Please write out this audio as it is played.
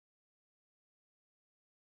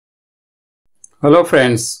Hello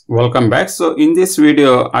friends, welcome back. So in this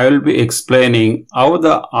video, I will be explaining how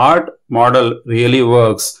the art model really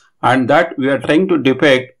works and that we are trying to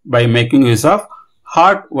depict by making use of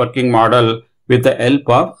heart working model with the help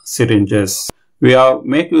of syringes. We have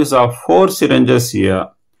make use of 4 syringes here.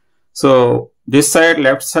 So this side,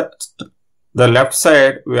 the left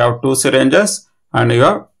side, we have 2 syringes and you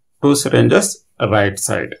have 2 syringes right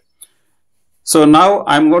side. So now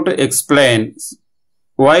I am going to explain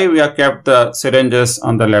why we have kept the syringes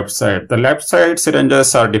on the left side. The left side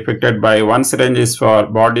syringes are depicted by one syringe is for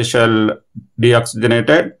body shell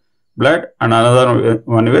deoxygenated blood and another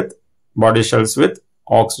one with body shells with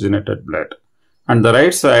oxygenated blood. And the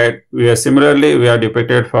right side, we are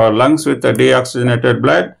depicted for lungs with the deoxygenated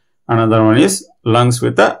blood. Another one is lungs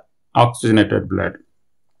with the oxygenated blood.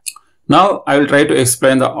 Now I will try to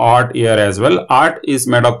explain the heart here as well. Heart is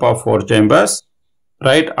made up of 4 chambers: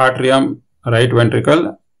 right atrium, right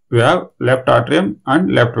ventricle, we have left atrium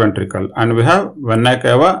and left ventricle, and we have vena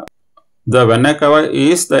cava. The vena cava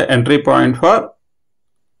is the entry point for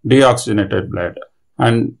deoxygenated blood,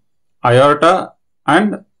 and aorta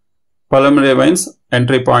and pulmonary veins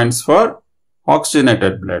entry points for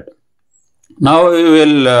oxygenated blood. Now we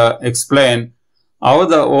will explain how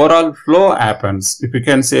the overall flow happens. If you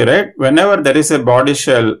can see, right, whenever there is a body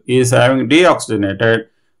shell is having deoxygenated,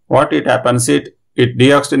 what it happens,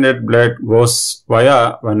 deoxygenated blood goes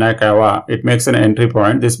via vena cava. It makes an entry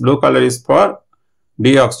point. This blue color is for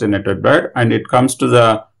deoxygenated blood, and it comes to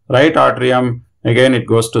the right atrium. Again, it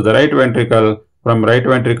goes to the right ventricle. From right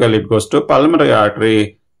ventricle, it goes to pulmonary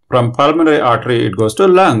artery. From pulmonary artery, it goes to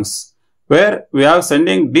lungs, where we are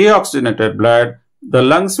sending deoxygenated blood. The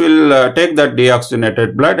lungs will take that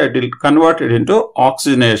deoxygenated blood and it will convert it into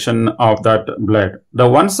oxygenation of that blood.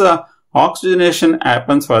 Once the oxygenation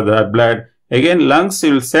happens for that blood, again lungs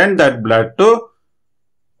will send that blood to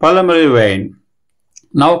pulmonary vein.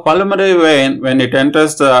 Now pulmonary vein, when it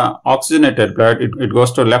enters the oxygenated blood, it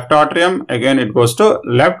goes to left atrium. Again it goes to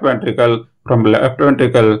left ventricle. From left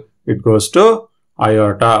ventricle, it goes to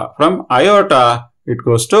aorta. From aorta, it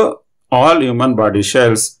goes to all human body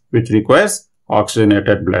shells which requires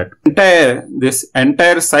oxygenated blood. This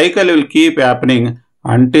entire cycle will keep happening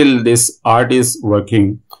until this heart is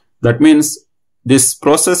working. That means this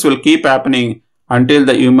process will keep happening until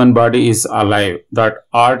the human body is alive, that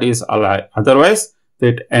heart is alive. Otherwise,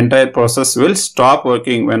 that entire process will stop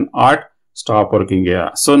working when heart stop working here.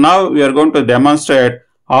 So now we are going to demonstrate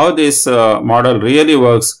how this model really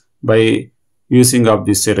works by using of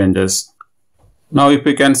these syringes. Now if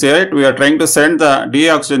you can see it, we are trying to send the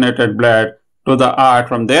deoxygenated blood to the heart,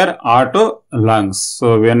 from there heart to lungs.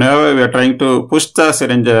 So whenever we are trying to push the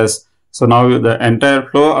syringes, so now the entire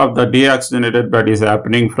flow of the deoxygenated blood is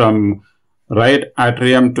happening from right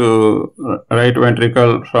atrium to right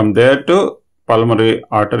ventricle, from there to pulmonary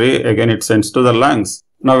artery, again it sends to the lungs.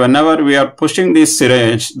 Now whenever we are pushing this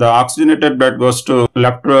syringe, the oxygenated blood goes to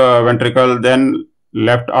left ventricle, then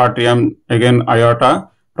left atrium, again aorta,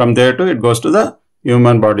 from there to it goes to the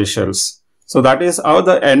human body shells. So that is how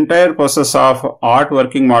the entire process of heart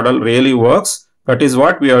working model really works. That is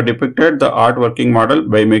what we have depicted the heart working model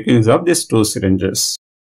by making use of these 2 syringes.